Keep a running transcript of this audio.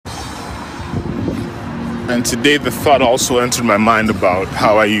And today the thought also entered my mind about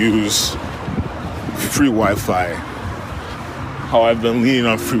how I use free Wi-Fi. How I've been leaning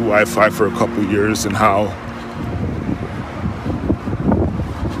on free Wi-Fi for a couple years, and how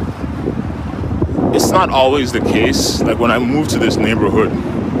it's not always the case. Like when I moved to this neighborhood,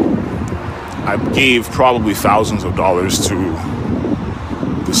 I gave probably thousands of dollars to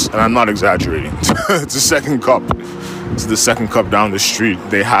this, and I'm not exaggerating. It's the second cup. It's the second cup down the street.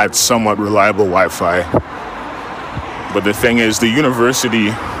 They had somewhat reliable Wi-Fi. But the thing is, the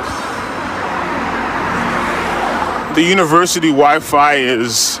university Wi-Fi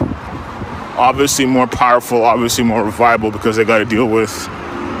is obviously more powerful, obviously more reliable because they got to deal with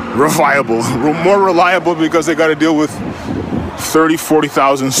more reliable because they got to deal with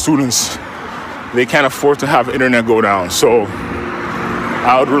 40,000 students. They can't afford to have internet go down. So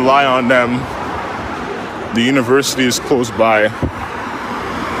I would rely on them. The university is close by.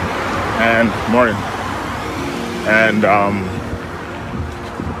 And morning. And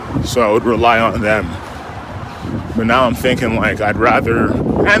so I would rely on them. But now I'm thinking like I'd rather,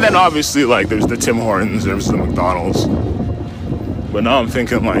 and then obviously like there's the Tim Hortons, there's the McDonald's. But now I'm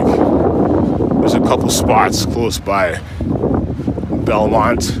thinking like there's a couple spots close by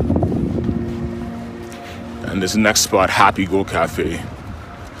Belmont, and this next spot, Happy Go Cafe,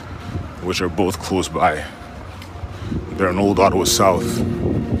 which are both close by. They're in Old Ottawa South.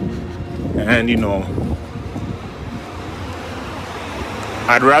 And you know,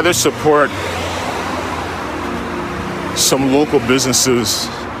 I'd rather support some local businesses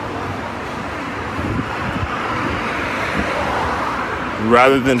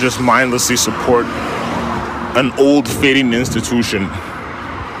rather than just mindlessly support an old fading institution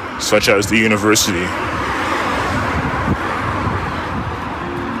such as the university.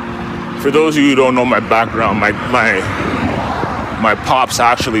 For those of you who don't know my background, my pops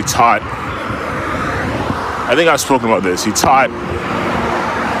actually taught, I think I've spoken about this, he taught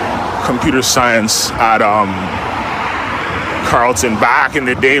computer science at Carleton back in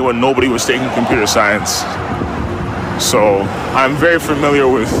the day when nobody was taking computer science. So I'm very familiar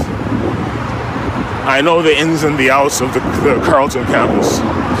with, I know the ins and the outs of the Carleton campus.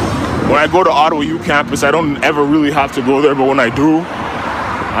 When I go to Ottawa U campus, I don't ever really have to go there, but when I do,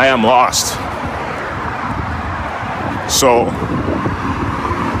 I am lost. So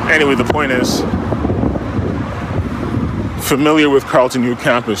anyway, the point is, familiar with Carleton U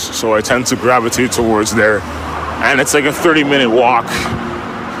campus, so I tend to gravitate towards there. And it's like a 30-minute walk.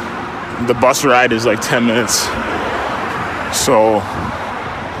 The bus ride is like 10 minutes. So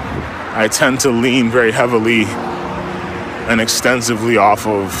I tend to lean very heavily and extensively off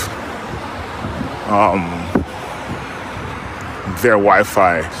of their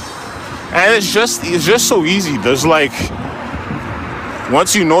Wi-Fi. And it's just so easy. There's like,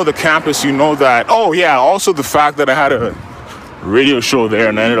 once you know the campus, you know that, oh yeah, also the fact that I had a radio show there,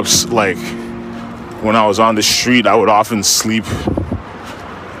 and I ended up like, when I was on the street, I would often sleep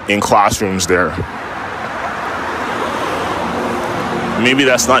in classrooms there. Maybe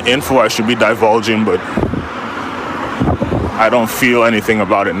that's not info I should be divulging, but I don't feel anything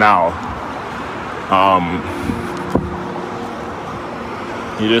about it now.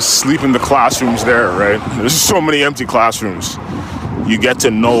 You just sleep in the classrooms there, right? There's so many empty classrooms. You get to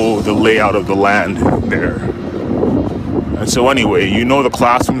know the layout of the land there. And so anyway, you know the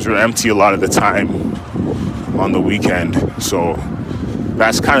classrooms are empty a lot of the time on the weekend. So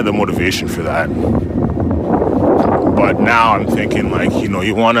that's kind of the motivation for that. But now I'm thinking like, you know,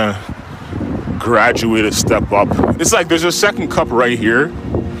 you want to graduate a step up. It's like there's a second cup right here,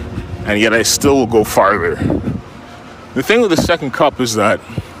 and yet I still will go farther. The thing with the second cup is that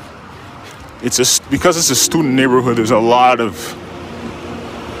because it's a student neighborhood, there's a lot of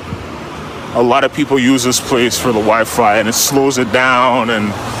people use this place for the Wi-Fi, and it slows it down,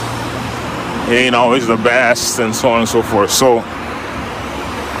 and it ain't always the best, and so on and so forth. So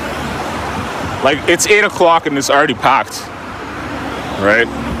like it's 8 o'clock and it's already packed, right?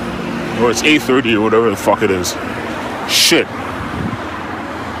 Or it's 8:30 or whatever the fuck it is. Shit.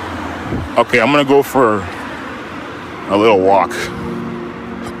 Okay, I'm gonna go for a little walk.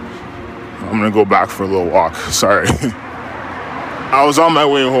 I'm gonna go back for a little walk. Sorry. I was on my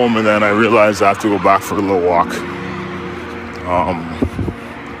way home and then I realized I have to go back for a little walk.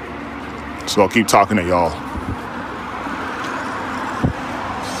 So I'll keep talking to y'all.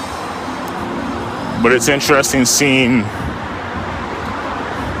 But it's interesting seeing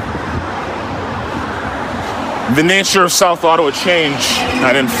the nature of South Ottawa change.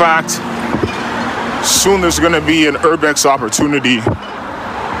 And in fact, soon there's going to be an urbex opportunity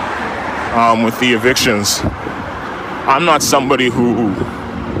with the evictions. I'm not somebody who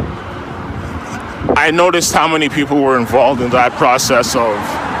I noticed how many people were involved in that process of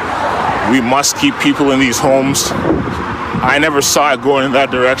we must keep people in these homes. I never saw it going in that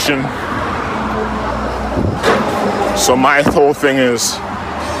direction. So my whole thing is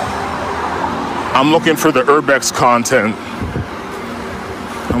I'm looking for the urbex content.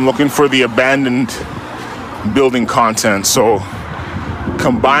 I'm looking for the abandoned building content. So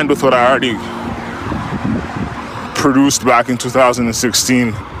combined with what I already produced back in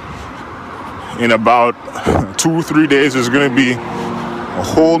 2016, in about 2-3 days, there's going to be a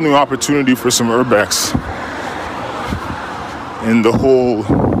whole new opportunity for some urbex in the whole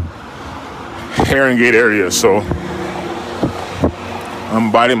Haringey area. So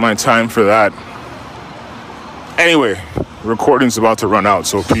I'm biding my time for that. Anyway, recording's about to run out,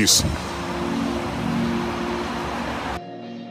 so peace.